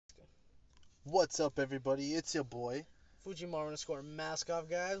What's up, everybody? It's your boy Fujimaru underscore mask off,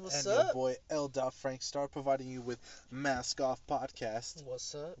 guys. What's and your up? boy L. Frank Star, providing you with Mask Off Podcast.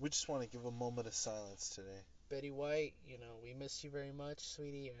 What's up? We just want to give a moment of silence today. Betty White, we miss you very much,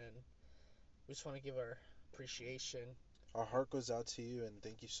 sweetie, and we just want to give our appreciation. Our heart goes out to you, and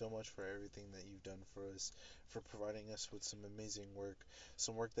thank you so much for everything that you've done for us, for providing us with some amazing work,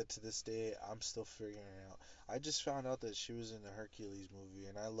 some work that to this day I'm still figuring out. I just found out that she was in the Hercules movie,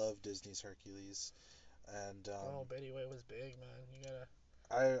 and I love Disney's Hercules. And Oh, Betty White was big, man.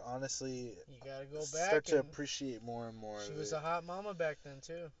 I honestly You gotta go start back, to and appreciate more and more she of was it. a hot mama back then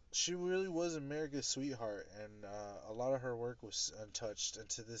too. She really was America's sweetheart, and a lot of her work was untouched. And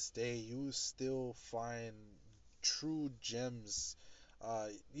to this day, you still find true gems.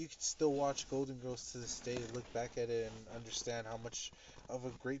 You can still watch Golden Girls to this day, look back at it, and understand how much of a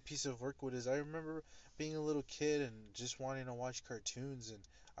great piece of work it is. I remember being a little kid and just wanting to watch cartoons, and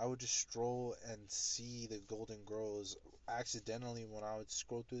I would just stroll and see the Golden Girls accidentally when I would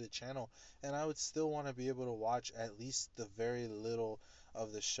scroll through the channel, and I would still want to be able to watch at least the very little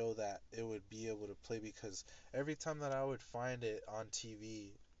of the show that it would be able to play, because every time that I would find it on TV,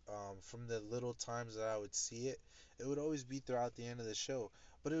 from the little times that I would see it, it would always be throughout the end of the show.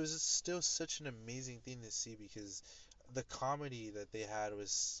 But it was still such an amazing thing to see, because the comedy that they had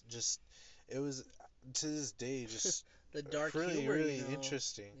was just, it was to this day just The dark really, humor, really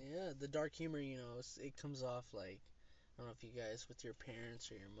interesting. Yeah, the dark humor, it comes off like, I don't know if you guys, with your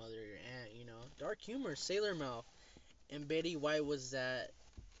parents or your mother or your aunt, dark humor, Sailor Mouth. And Betty White was that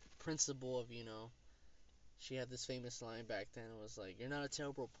principle of, she had this famous line back then. It was like, "You're not a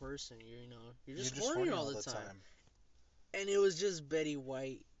terrible person. You're You're just just horny horny all all the the time." time. And it was just Betty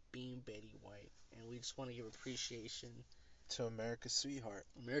White being Betty White. And we just want to give appreciation. To America's sweetheart.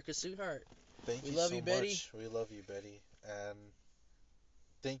 America's sweetheart. Thank We you love so you, Betty. much. We love you, Betty. And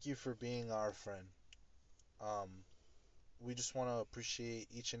thank you for being our friend. Um, we just want to appreciate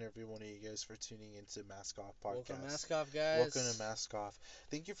each and every one of you guys for tuning into Mask Off Podcast. Welcome, Mask Off, guys. Welcome to Mask Off.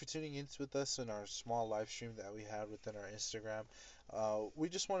 Thank you for tuning in with us in our small live stream that we had within our Instagram. We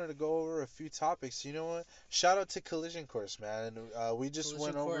just wanted to go over a few topics. You know what? Shout out to Collision Course, man. We just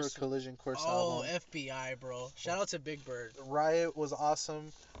Collision went over Course. Collision Course Oh, album. FBI, bro. Shout out to Big Bird. Riot was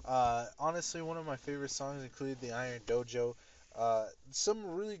awesome. Honestly, one of my favorite songs included the Iron Dojo. Some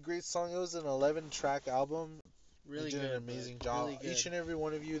really great song. It was an 11-track album. Really You did good. an amazing job. Really good. Each and every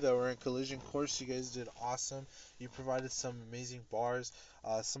one of you that were in Collision Course, you guys did awesome. You provided some amazing bars.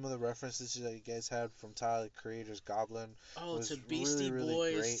 Some of the references that you guys had from Tyler the Creator's Goblin. Oh, was to Beastie really,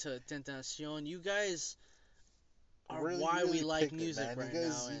 really Boys, great. to Tentacion. You guys are Really, why really we like picked it, music man. right you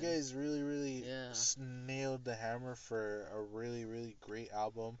guys, now. You guys really, really Yeah. nailed the hammer for a really, really great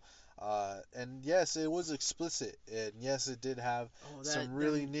album. And yes, it was explicit, and yes, it did have some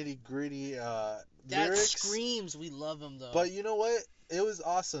really nitty gritty that lyrics. screams. We love them though. But you know what? It was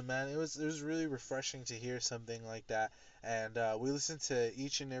awesome, man. It was really refreshing to hear something like that. And we listened to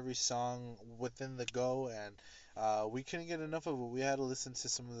each and every song within the go, and we couldn't get enough of it. We had to listen to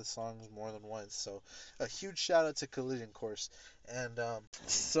some of the songs more than once. So a huge shout out to Collision Course. And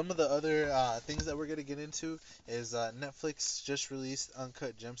some of the other things that we're gonna get into is Netflix just released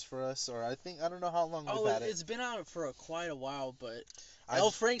Uncut Gems for us, or I don't know how long we've had it. It's been out for quite a while, but I L.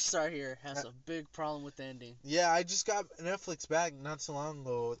 just- Frank Star here has a big problem with the ending. Yeah, I just got Netflix back not too long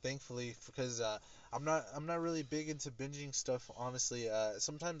ago, thankfully, because I'm not really big into binging stuff, honestly.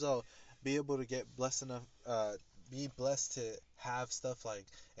 Sometimes I'll be able to get blessed enough, be blessed to have stuff like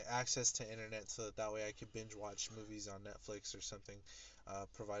access to internet, so that way I could binge watch movies on Netflix or something,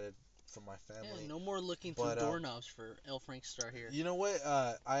 provided from my family. Yeah, no more looking through doorknobs for L. Frank Star here. You know what?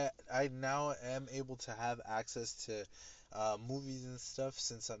 I now am able to have access to movies and stuff,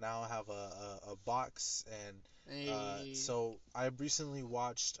 since I now have a box, and so I recently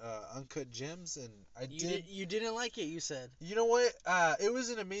watched Uncut Gems, and You didn't like it, you said. You know what? It was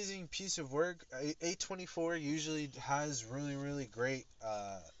an amazing piece of work. A24 usually has really, really great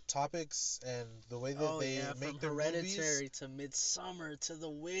topics, and the way that they make their Hereditary movies, to Midsummer to The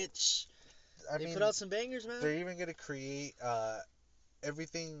Witch. They put out some bangers, man. They're even gonna create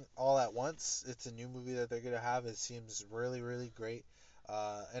everything all at once. It's a new movie that they're gonna have. It seems really, really great.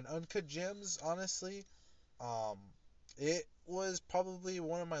 And Uncut Gems, honestly, it was probably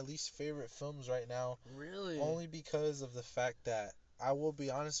one of my least favorite films right now. Really? Only because of the fact that, I will be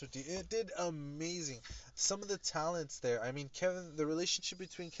honest with you, it did amazing. Some of the talents there. I mean, the relationship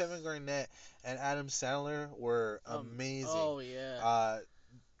between Kevin Garnett and Adam Sandler were amazing. Oh yeah.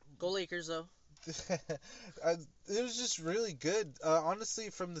 Go Lakers though. It was just really good. Honestly,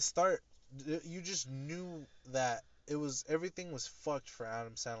 from the start, you just knew that everything was fucked for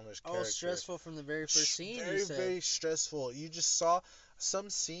Adam Sandler's Oh, character. stressful from the very first scene, you Very, said. very stressful. You just saw some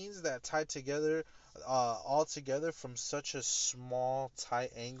scenes that tied together, all together from such a small,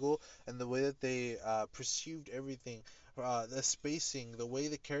 tight angle, and the way that they perceived everything, the spacing, the way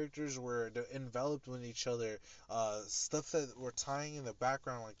the characters were enveloped with each other, stuff that were tying in the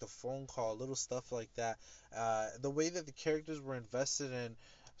background, like the phone call, little stuff like that. The way that the characters were invested in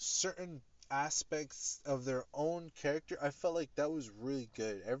certain aspects of their own character, I felt like that was really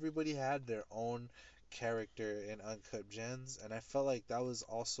good. Everybody had their own character in Uncut Gems, and I felt like that was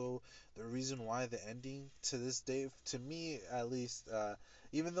also the reason why the ending to this day, to me at least,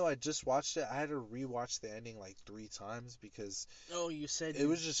 even though I just watched it, I had to rewatch the ending like 3 times because Oh, you said it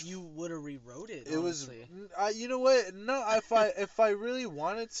was just you would have rewrote it, it was honestly. you know what? No, if I really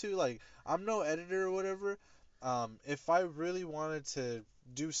wanted to, like, I'm no editor or whatever. If I really wanted to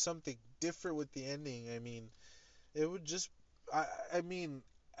do something different with the ending, I mean, it would just I mean,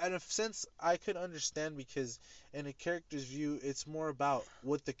 in a sense I could understand because in a character's view, it's more about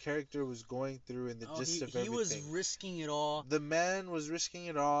what the character was going through and the Oh, gist of he was everything. risking it all. The man was risking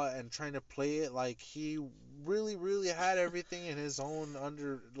it all and trying to play it like he really, really had everything in his own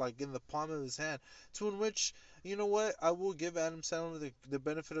under, like, in the palm of his hand. To in which, you know what, I will give Adam Sandler the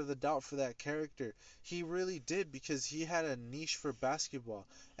benefit of the doubt for that character. He really did because he had a niche for basketball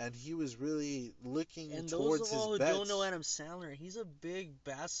and he was really looking And those towards of his all who don't know bets. Adam Sandler, he's a big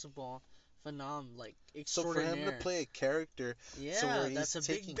basketball phenom, like So for him to extraordinaire. play a character so where Yeah, he's that's a big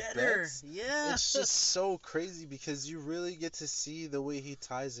taking better. bets, Yeah. it's just so crazy because you really get to see the way he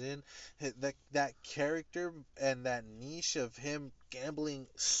ties in that character and that niche of him gambling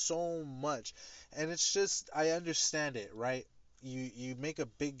so much. And it's just, I understand it, right? You make a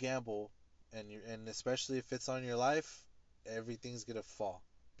big gamble and especially if it's on your life, everything's gonna fall.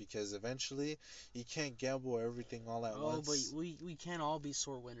 Because eventually you can't gamble everything all at Oh, but once. we can't all be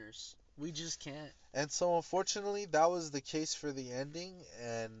sore winners. We just can't. And so unfortunately that was the case for the ending,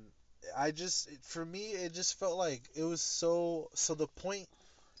 and for me it just felt like it was so the point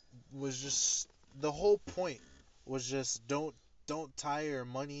was just the whole point was just don't tie your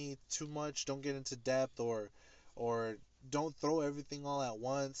money too much, don't get into debt, or don't throw everything all at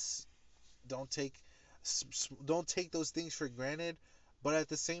once. Don't take don't take those things for granted, but at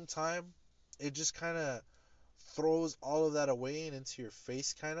the same time it just kind of throws all of that away and into your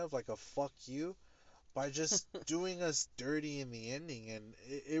face, kind of like a fuck you, by just doing us dirty in the ending. And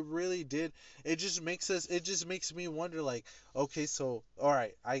it really did, it just makes me wonder, like, okay, so all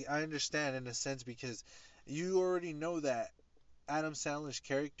right, I understand in a sense because you already know that Adam Sandler's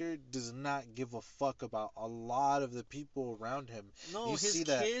character does not give a fuck about a lot of the people around him. No, You his see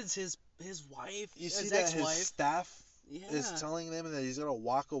that kids, his wife, you see his that his ex-wife. staff is Yeah. telling them that he's gonna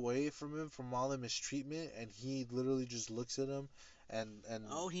walk away from him from all the mistreatment, and he literally just looks at him and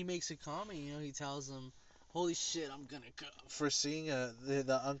Oh, he makes a comment. He tells them, "Holy shit, I'm gonna go." for seeing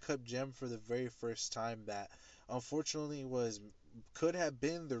the uncut gem for the very first time, that unfortunately was could have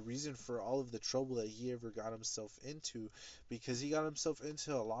been the reason for all of the trouble that he ever got himself into, because he got himself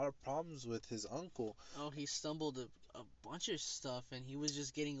into a lot of problems with his uncle. Oh, he stumbled a bunch of stuff, and he was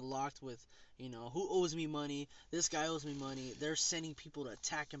just getting locked with, who owes me money? This guy owes me money. They're sending people to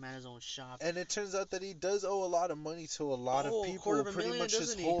attack him at his own shop. And it turns out that he does owe a lot of money to a lot of Oh, a quarter people, of a pretty million, much his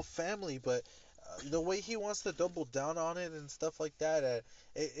doesn't he? whole family. But the way he wants to double down on it and stuff like that,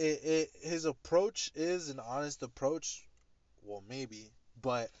 his approach is an honest approach. Well, maybe,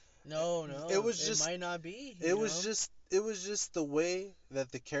 but No, it no, was it just might not be. it was just the way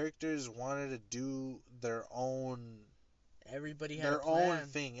that the characters wanted to do Everybody had a their own plan.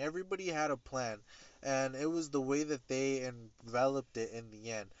 thing. Everybody had a plan, and it was the way that they enveloped it in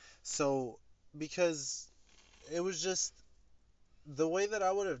the end. So because it was just the way that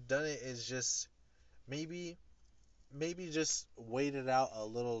I would have done it is just maybe just wait it out a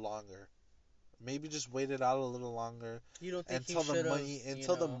little longer. Maybe just wait it out a little longer You don't think he until should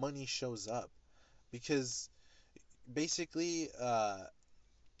have, the money shows up, because basically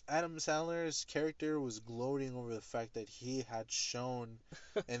Adam Sandler's character was gloating over the fact that he had shown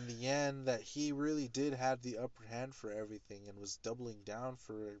in the end that he really did have the upper hand for everything and was doubling down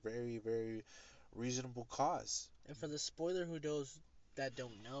for a very, very reasonable cause. And for the spoiler who knows that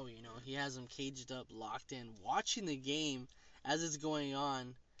don't know, he has them caged up, locked in, watching the game as it's going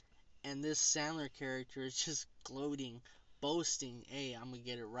on, and this Sandler character is just gloating, boasting, "Hey, I'm gonna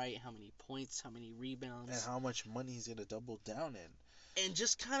get it right. How many points? How many And rebounds?" how much money he's gonna double down in. And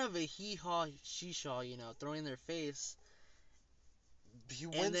just kind of a hee-haw, she-shaw, throwing in their face. He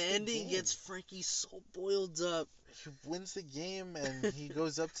And the wins the ending game. gets Frankie so boiled up. He wins the game and he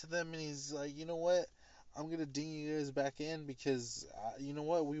goes up to them and he's like, you know what? I'm gonna ding you guys back in because you know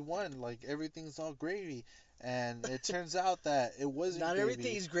what? We won. Like everything's all gravy, and it turns out that it wasn't Not gravy.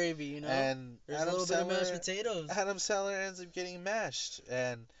 everything's gravy, you know. And There's a little bit of mashed potatoes. Adam Sandler ends up getting mashed,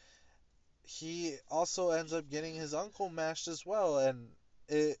 and he also ends up getting his uncle mashed as well, and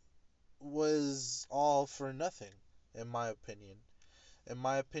it was all for nothing, in my opinion. In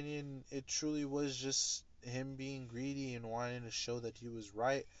my opinion, it truly was just him being greedy and wanting to show that he was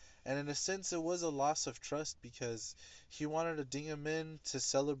right. And in a sense, it was a loss of trust because he wanted to ding him in to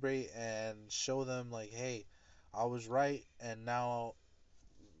celebrate and show them, like, hey, I was right, and now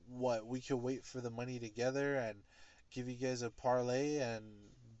what? We could wait for the money together and give you guys a parlay, and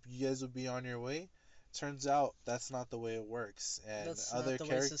you guys will be on your way. Turns out that's not the way it works, and That's not the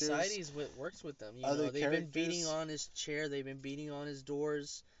way society's works with them. You other know, they've been beating characters on his chair. They've been beating on his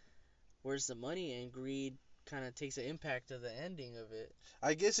doors. Where's the money? And greed kind of takes an impact of the ending of it.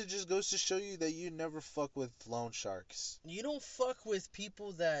 I guess it just goes to show you that you never fuck with loan sharks. You don't fuck with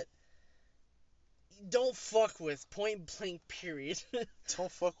people that don't fuck with, point blank, period.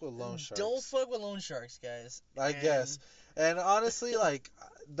 Don't fuck with loan sharks. Don't fuck with loan sharks, guys. I guess. And honestly, like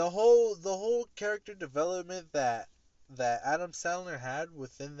the whole character development that Adam Sandler had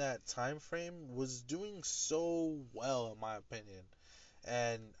within that time frame was doing so well in my opinion.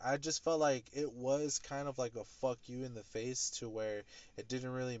 And I just felt like it was kind of like a fuck you in the face to where it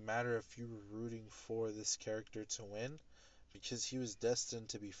didn't really matter if you were rooting for this character to win because he was destined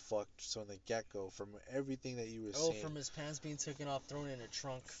to be fucked from the get-go from everything that you were Oh, seeing. from his pants being taken off, thrown in a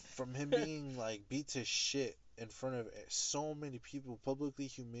trunk. From him being like beat to shit in front of so many people, publicly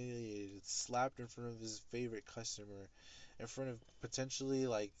humiliated, slapped in front of his favorite customer, in front of potentially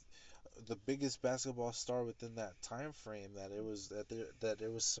like the biggest basketball star within that time frame that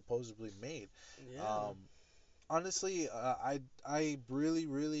it was supposedly made. Yeah. Honestly, I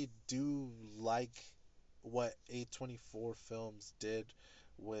really do like what A24 Films did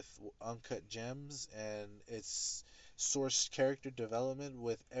with Uncut Gems and its sourced character development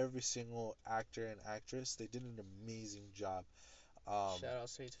with every single actor and actress. They did an amazing job. Shout out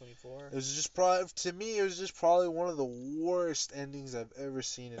to A24. It was just probably to me. It was just probably one of the worst endings I've ever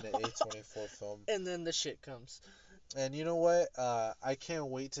seen in an A24 film. And then the shit comes. And you know what? I can't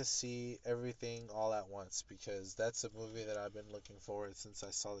wait to see everything all at once because that's a movie that I've been looking forward since I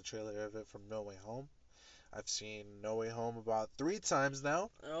saw the trailer of it from No Way Home. I've seen No Way Home about 3 times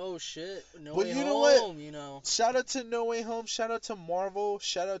now. Oh shit! No But Way you know Home. what? You know. Shout out to No Way Home. Shout out to Marvel.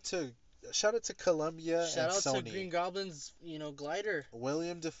 Shout out to Columbia Shout and out Sony. to Green Goblin's, glider.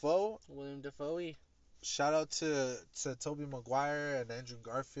 William Dafoe. William Dafoe. Shout out to Tobey Maguire and Andrew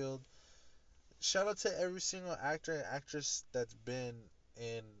Garfield. Shout out to every single actor and actress that's been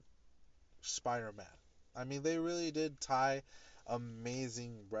in Spider-Man. I mean, they really did tie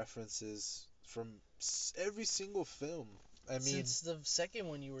amazing references from every single film. I mean, Since the second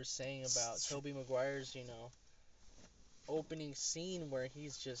one you were saying about Tobey Maguire's, opening scene where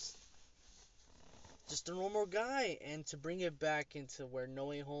he's just a normal guy, and to bring it back into where No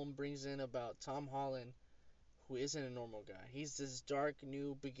Way Home brings in about Tom Holland, who isn't a normal guy. He's this dark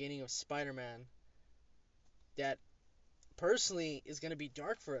new beginning of Spider-Man that personally is going to be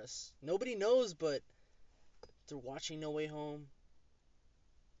dark for us. Nobody knows, but through watching No Way Home,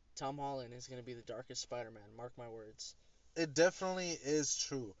 Tom Holland is going to be the darkest Spider-Man. Mark my words. it definitely is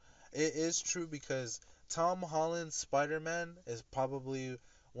true. It is true because Tom Holland's Spider-Man is probably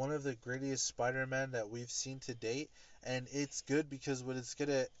one of the greatest Spider-Man that we've seen to date. And it's good because what it's going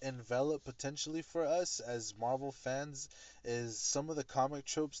to envelop potentially for us as Marvel fans is some of the comic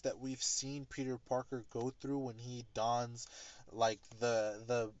tropes that we've seen Peter Parker go through when he dons like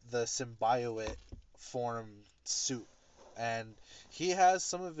the symbiote form suit. And he has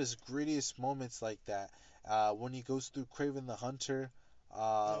some of his grittiest moments like that. When he goes through Kraven the Hunter,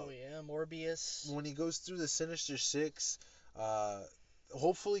 Oh yeah, Morbius. when he goes through the Sinister Six,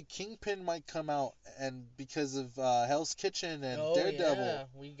 hopefully Kingpin might come out, and because of Hell's Kitchen and Oh Daredevil, yeah,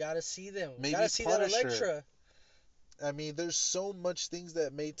 we gotta see them. We maybe gotta see Punisher. that Elektra. I mean, there's so much things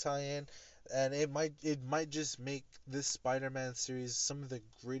that may tie in, and it might just make this Spider-Man series some of the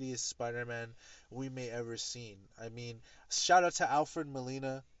grittiest Spider-Man we may ever seen. I mean, shout out to Alfred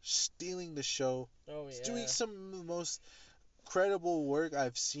Molina stealing the show. Oh He's yeah. doing some of the most credible work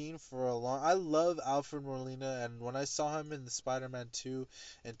I've seen for a long. I love Alfred Molina, and when I saw him in the Spider-Man 2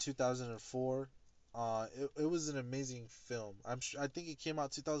 in 2004, it was an amazing film. I think it came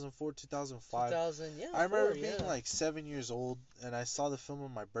out 2004, 2005. 2000, yeah. I remember four, being yeah. like 7 years old, and I saw the film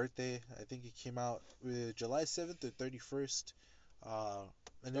on my birthday. I think it came out July 7th or 31st. And Oh,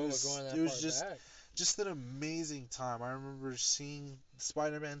 it we're was going that it was far just back. just an amazing time. I remember seeing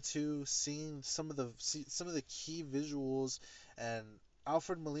Spider-Man 2, seeing some of the key visuals, and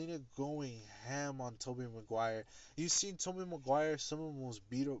Alfred Molina going ham on Tobey Maguire. You've seen Tobey Maguire, some of the most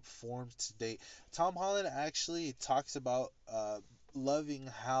beat up forms to date. Tom Holland actually talks about loving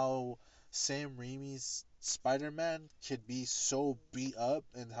how Sam Raimi's Spider-Man could be so beat up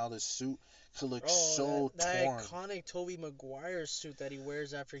and how the suit could look Oh, so that torn. iconic Tobey Maguire suit that he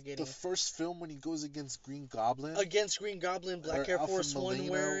wears after The getting first film when he goes against Green Goblin against Green Goblin, Black or Air Alfred Force One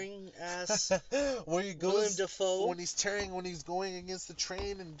Molina, wearing ass where he William goes Dafoe. when he's going against the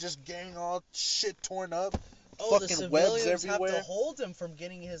train and just getting all shit torn up, Oh, the fucking webs civilians have to everywhere. hold him from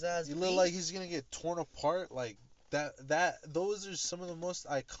getting his ass You beat. look like he's gonna get torn apart. Like those are some of the most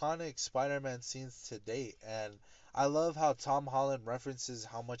iconic Spider-Man scenes to date, and I love how Tom Holland references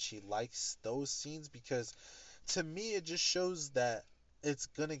how much he likes those scenes because to me it just shows that it's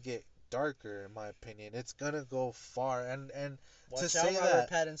gonna get darker in my opinion. It's gonna go far, and to Watch out, say Robert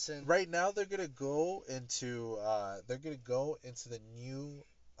that Pattinson. right now they're gonna go into the new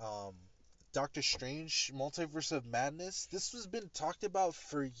um Doctor Strange Multiverse of Madness. This has been talked about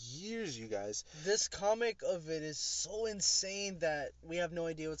for years, you guys. This comic of it is so insane that we have no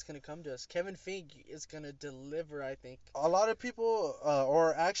idea what's gonna come to us. Kevin Feige is gonna deliver, I think. A lot of people,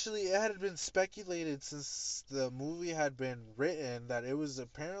 or actually, it had been speculated since the movie had been written that it was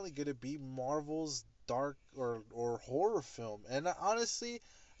apparently going to be Marvel's dark or horror film. And honestly,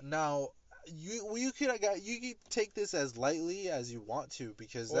 now you could take this as lightly as you want to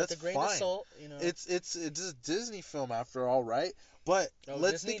because Or with that's a grain of fine. salt, you know. It's a Disney film after all, right? But Oh,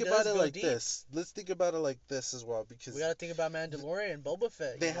 let's Disney think about does it go like deep. this. Let's think about it like this as well because We gotta think about Mandalorian and Boba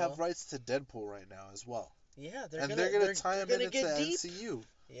Fett. they you have know? rights to Deadpool right now as well. Yeah, And they're gonna tie him gonna into get the deep. MCU.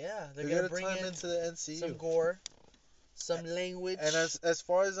 Yeah, they're They're gonna gonna bring tie him in into the MCU. some gore, some language. And as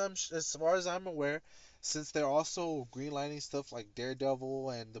far as I'm aware, since they're also greenlighting stuff like Daredevil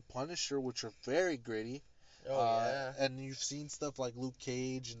and The Punisher, which are very gritty, Oh yeah. and you've seen stuff like Luke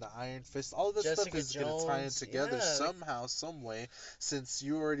Cage and the Iron Fist, all of this stuff Jessica is gonna tie in Jones, together yeah. somehow, some way, since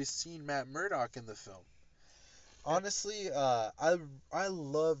you already seen Matt Murdock in the film. Honestly, I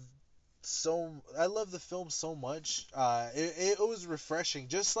love the film so much. It was refreshing,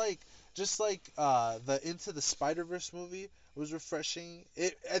 just like the Into the Spider-Verse movie was refreshing.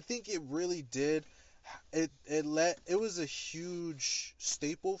 I think it really did. It was a huge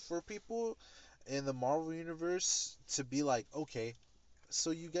staple for people in the Marvel universe to be like, okay,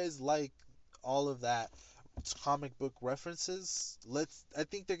 so you guys like all of that comic book references. I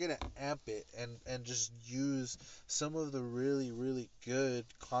think they're gonna amp it and just use some of the really good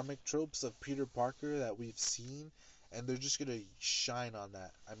comic tropes of Peter Parker that we've seen, and they're just gonna shine on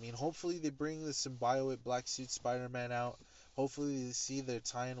that. I mean, hopefully they bring the symbiote black suit Spider-Man out. Hopefully they see their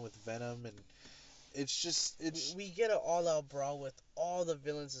tie-in with Venom, and it's We get an all-out brawl with all the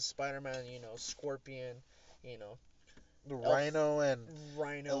villains of Spider-Man. You know, Scorpion. You know, the Elf, Rhino and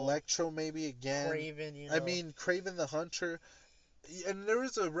Rhino, Electro maybe again. Craven. You know. I mean, Craven the Hunter. And there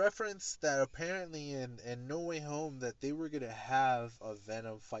was a reference that apparently in No Way Home that they were gonna have a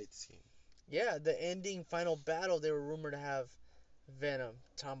Venom fight scene. Yeah, the ending final battle. They were rumored to have Venom,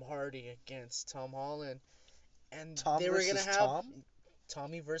 Tom Hardy against Tom Holland, and Tom they were gonna versus have Tom?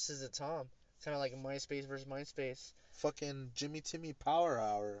 Tommy versus a Tom. Kind of like MySpace versus MySpace. Fucking Jimmy Timmy Power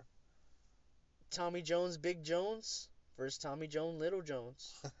Hour. Tommy Jones, Big Jones versus Tommy Jones, Little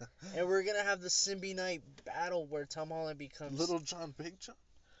Jones. And we're gonna have the symbionite battle where Tom Holland becomes Little John, Big John?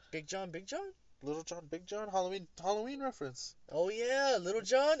 Big John, Big John? Little John, Big John? Halloween reference. Oh yeah, Little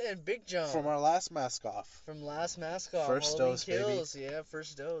John and Big John. From our last Mask Off. From last Mask Off. First Halloween dose, baby. Kills. Yeah,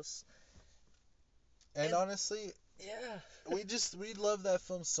 first dose. And honestly, Yeah. we love that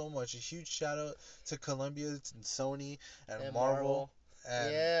film so much. A huge shout out to Columbia and Sony and, And Marvel.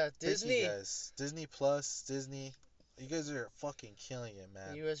 And yeah, thank you Disney. guys. Disney Plus, Disney. You guys are fucking killing it,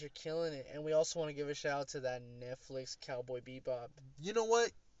 man. You guys are killing it. And we also want to give a shout out to that Netflix Cowboy Bebop. You know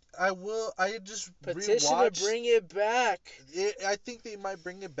what? I just Petition rewatched. to bring it back. I think they might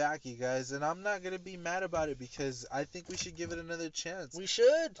bring it back, you guys, and I'm not gonna be mad about it because I think we should give it another chance. We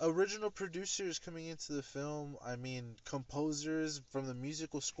should. Original producers coming into the film. I mean, composers from the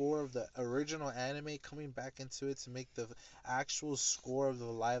musical score of the original anime coming back into it to make the actual score of the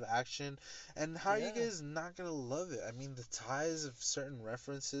live action. And how are you Yeah. guys not gonna love it? I mean, the ties of certain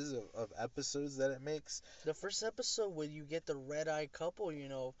references of episodes that it makes. The first episode where you get the red-eyed couple, you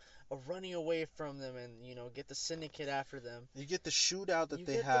know, running away from them and, you know, get the syndicate after them. You get the shootout that You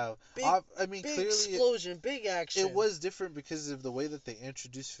they get the have. big- I mean, Big clearly explosion, big action. it was different because of the way that they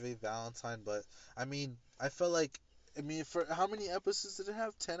introduced Faye Valentine, but I mean, I felt like I mean, for how many episodes did it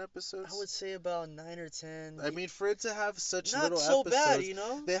have? 10 I would episodes? say about 9 or 10. I mean, for it to have such Not little so bad, episodes, you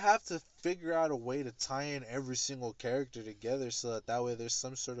know. they have to figure out a way to tie in every single character together so that way there's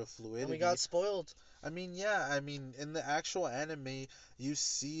some sort of And we fluidity. got spoiled. I mean, yeah, I mean, in the actual anime, you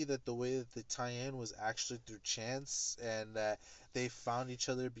see that the way that they tie in was actually through chance and that they found each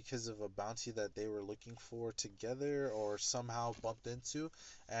other because of a bounty that they were looking for together or somehow bumped into,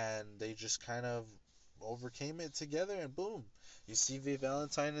 and they just kind of overcame it together, and boom, you see V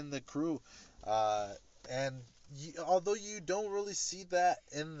Valentine and the crew. Uh, and although you don't really see that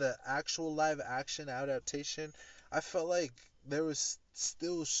in the actual live action adaptation, I felt like there was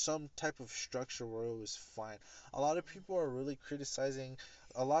still some type of structure where it was fine. A lot of people are really criticizing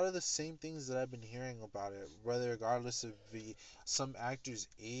a lot of the same things that I've been hearing about it, whether regardless of the some actors'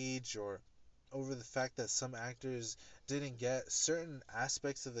 age or over the fact that some actors didn't get certain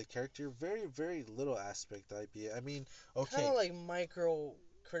aspects of the character, very very little aspect. I mean, Kind okay, of like micro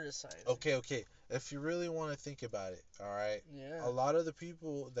criticizing. okay. If you really want to think about it, all right, Yeah. a lot of the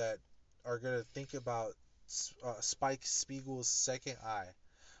people that are gonna think about Spike Spiegel's second eye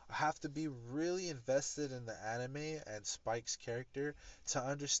have to be really invested in the anime and Spike's character to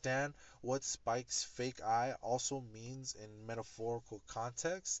understand what Spike's fake eye also means in metaphorical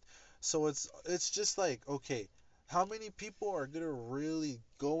context. So it's just like, okay, how many people are gonna really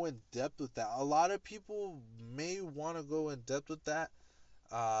go in depth with that? A lot of people may want to go in depth with that,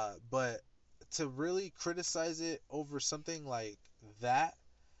 but to really criticize it over something like that,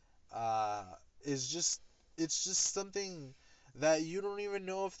 uh, is just it's just something that you don't even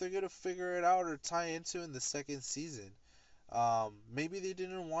know if they're gonna figure it out or tie into in the second season. Maybe they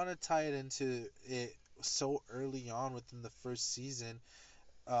didn't want to tie it into it so early on within the first season,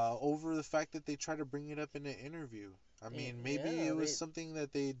 over the fact that they tried to bring it up in an interview. I mean, maybe Yeah, it was something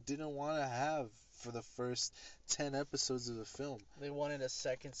that they didn't want to have for the first 10 episodes of the film. they wanted a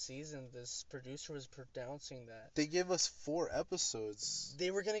second season. This producer was pronouncing that They give us 4 episodes.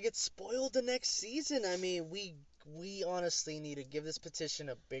 they were gonna get spoiled the next season. I mean, we honestly need to give this petition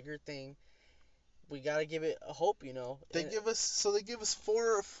a bigger thing. We gotta give it a hope, you know. They And give us they give us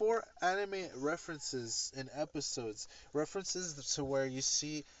four anime references in episodes. References to where you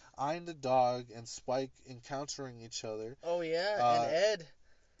see Ein the dog and Spike encountering each other. oh yeah, and Uh, Ed.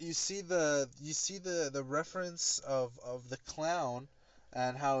 you see the reference of the clown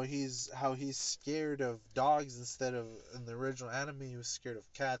and how he's scared of dogs instead of in the original anime he was scared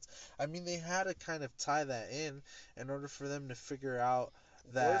of cats. I mean they had to kind of tie that in order for them to figure out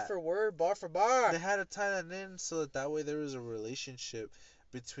Word that for word, bar for bar. they had to tie that in so that way there was a relationship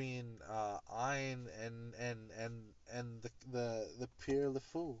between Ein and the Pierre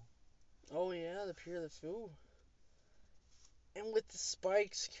LeFou. Oh yeah, the Pure the Foo. And with the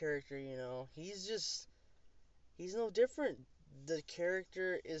Spike's character, you know, he's no different. The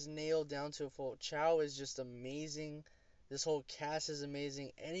character is nailed down to a fault. Chow is just amazing. This whole cast is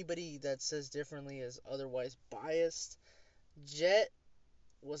amazing. Anybody that says differently is otherwise biased. Jet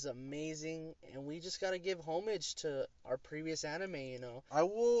was amazing, and we just gotta give homage to our previous anime, you know. I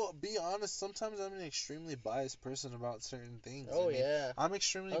will be honest. Sometimes I'm an extremely biased person about certain things. I Oh mean, yeah, I'm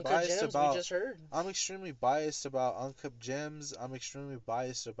extremely Uncut biased Gems we about just heard. I'm extremely biased about Uncut Gems. I'm extremely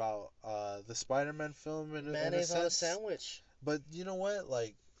biased about the Spider-Man film in a Mayonnaise on a sense. sandwich. But you know what?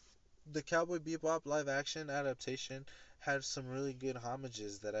 Like the Cowboy Bebop live action adaptation had some really good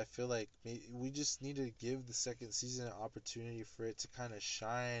homages that I feel like we just need to give the second season an opportunity for it to kind of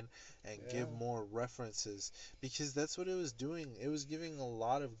shine and Yeah. give more references because that's what it was doing. It was giving a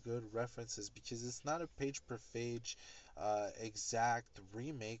lot of good references because it's not a page per page exact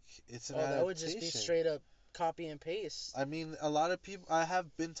remake. It's an Oh, that would just be adaptation. straight up copy and paste. I mean, a lot of people. I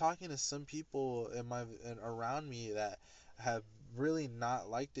have been talking to some people around me that have really not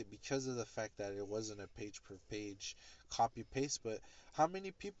liked it because of the fact that it wasn't a page per page copy paste. But how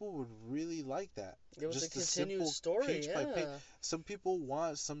many people would really like that? It was a Just a continued simple story, page by page. yeah. Some people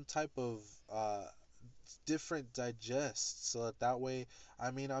want some type of different digest so that way.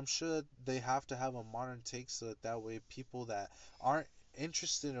 I mean, I'm sure that they have to have a modern take so that way people that aren't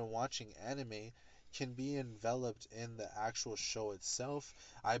interested in watching anime can be enveloped in the actual show itself,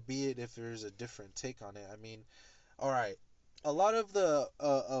 I be it if there's a different take on it. I mean, all right, a lot of the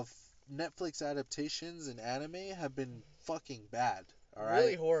of Netflix adaptations in anime have been fucking bad. All Really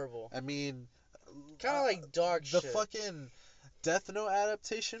right, horrible. I mean, Kind uh, of like dog the shit. fucking Death Note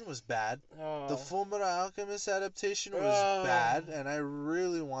adaptation was bad. The Oh. Full Metal Alchemist adaptation was Oh. bad, and I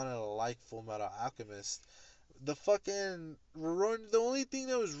really wanted to like Full Metal Alchemist. The fucking the only thing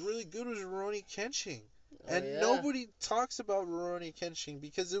that was really good was Rurouni Kenshin. Oh And yeah. nobody talks about Rurouni Kenshin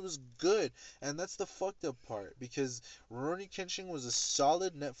because it was good. And that's the fucked up part. Because Rurouni Kenshin was a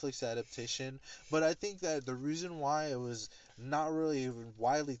solid Netflix adaptation. But I think that the reason why it was not really even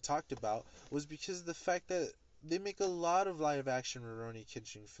widely talked about was because of the fact that they make a lot of live action Rurouni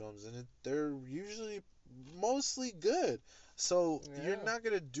Kenshin films. And they're usually mostly good. So you're Yeah. not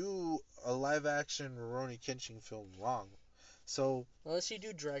going to do a live action Rurouni Kenshin film wrong. So Unless you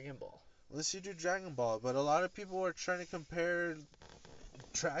do Dragon Ball. unless you do Dragon Ball, but a lot of people are trying to compare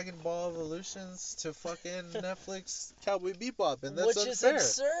Dragon Ball Evolutions to fucking Netflix Cowboy Bebop, and that's Which is unfair.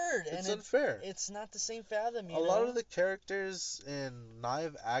 absurd, and It's unfair. it's not the same fathom, A you lot of know. the characters in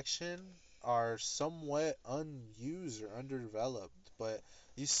live action are somewhat unused or underdeveloped, but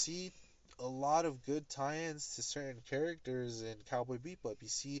you see a lot of good tie-ins to certain characters in Cowboy Bebop. You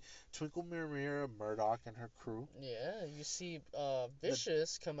see Twinkle Mirror, Murdoch and her crew. Yeah, you see The,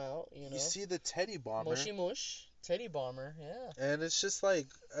 Vicious come out, you you know. see the Teddy Bomber. Moshi Mush, Teddy Bomber, yeah. And it's just like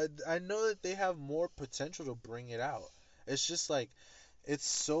I know that they have more potential to bring it out. It's just like it's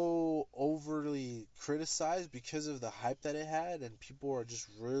so overly criticized because of the hype that it had, and people are just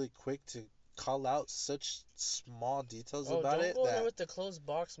really quick to call out such small details Oh, about don't it go in there that with the closed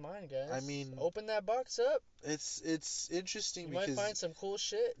box mind, I guys. mean Open that box up. it's interesting You might because find some cool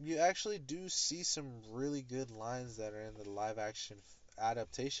shit. you actually do see some really good lines that are in the live action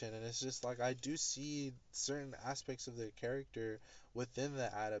adaptation, and it's just like I do see certain aspects of their character within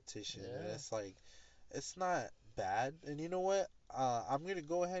the adaptation, and Yeah. it's like it's not bad. And you know what, I'm gonna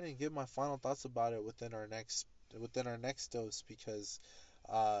go ahead and give my final thoughts about it within our next dose, because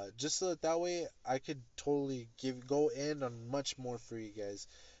just so that way I could totally go in on much more for you guys,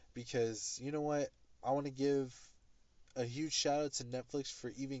 because you know what, I want to give a huge shout out to Netflix for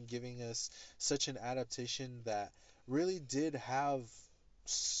even giving us such an adaptation that really did have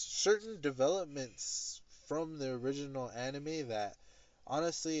certain developments from the original anime that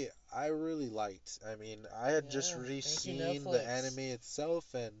honestly I really liked. I mean, I had just Yeah. Thank you, re-seen the Netflix. anime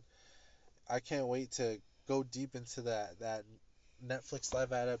itself, and I can't wait to go deep into that Netflix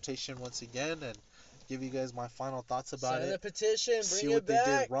live adaptation once again and give you guys my final thoughts about Sign the it. petition. See Bring what it they did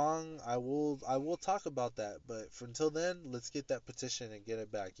back. wrong. I will talk about that, but for until then, let's get that petition and get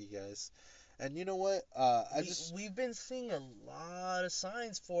it back, you guys. And you know what? I just We've been seeing a lot of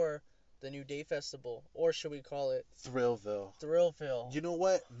signs for the New Day Festival, or should we call it Thrillville. Thrillville? You know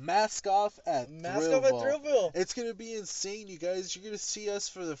what? Mask off at Mask off at Thrillville. Thrillville. It's gonna be insane, you guys. You're gonna see us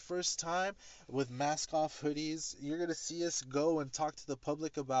for the first time with mask off hoodies. You're gonna see us go and talk to the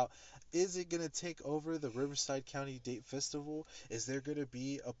public about, is it gonna take over the Riverside County Date Festival? Is there gonna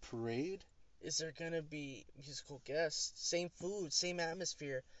be a parade? Is there gonna be musical guests? Same food, same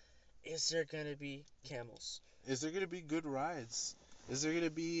atmosphere. Is there gonna be camels? Is there gonna be good rides? Is there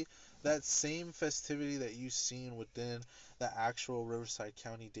gonna be that same festivity that you've seen within the actual Riverside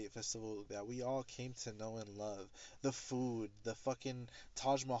County Date Festival that we all came to know and love? The food, the fucking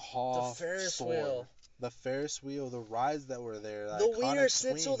Taj The Mahal Ferris store, wheel. the Ferris wheel, the rides that were there, the The Wiener iconic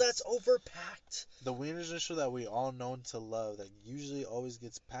Schnitzel swings, that's overpacked. the Wiener Schnitzel that we all known to love that usually always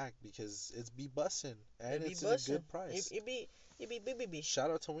gets packed because it's be bussin' and It be it's at a bussin'. good price. It be. Shout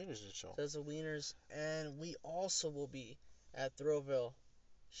out to Wiener Schnitzel. Says the Wieners. And we also will be at Thrillville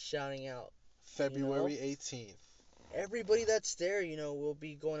shouting out, you know? February 18th. Everybody that's there, will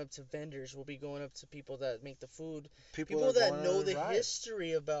be going up to vendors. We'll be going up to people that make the food. People People are that going know on the a ride.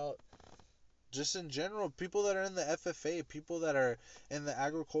 history about. Just in general, people that are in the FFA, people that are in the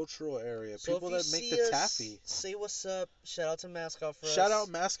agricultural area, So if people you that make see the us, taffy. say what's up. Shout out to Mascot for Shout us. out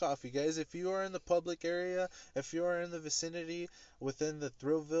Mask Off, you guys. If you are in the public area, if you are in the vicinity within the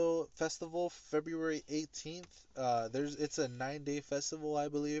Thrillville Festival, February 18th, it's a 9-day festival, I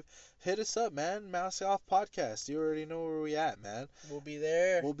believe. Hit us up, man. Mask Off Podcast. You already know where we at, man. We'll be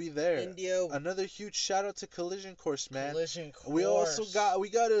there. We'll be there. India. Another huge shout out to Collision Course, man. Collision Course. We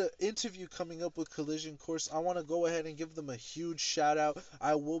got an interview coming up with Collision Course. I want to go ahead and give them a huge shout out.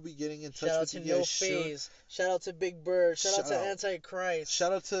 I will be getting in touch Shout out with to you No guys soon. Phase. Shout out to Big Bird. Shout out to Shout out. Antichrist.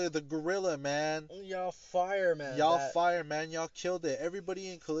 Shout out to the Gorilla, man. Y'all fire, man. Y'all fire, man. Y'all killed it. Everybody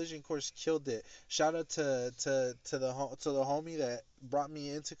in Collision Course killed it. Shout out to the homie that brought me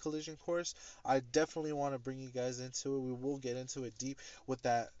into Collision Course. I definitely want to bring you guys into it. We will get into it deep with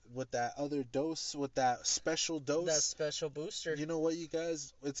that other dose, with that special dose. That special booster. You know what, you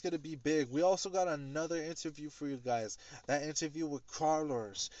guys? It's gonna be big. We also got another interview for you guys. That interview with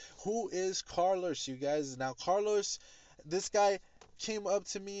Carlos. Who is Carlos, you guys? Now, Carlos, this guy came up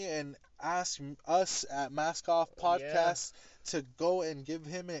to me and asked us at Mask Off Podcast to go and give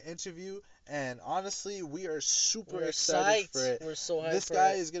him an interview, And honestly, we are super We're excited for psyched. it. We're so hyped This for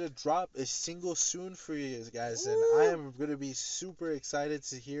guy it. is gonna drop a single soon for you guys, and I Woo! am gonna be super excited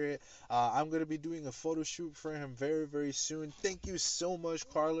to hear it. I'm gonna be doing a photo shoot for him very, very soon. Thank you so much,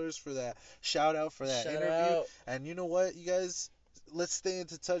 Carlos, for that shout out for that Shout interview. out. And you know what, you guys, let's stay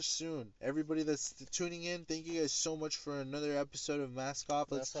into touch soon. Everybody that's tuning in, thank you guys so much for another episode of Mask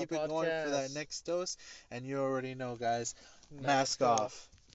Off. Let's That's our keep it going for that podcast. next dose. And you already know, guys, Mask mask off. off.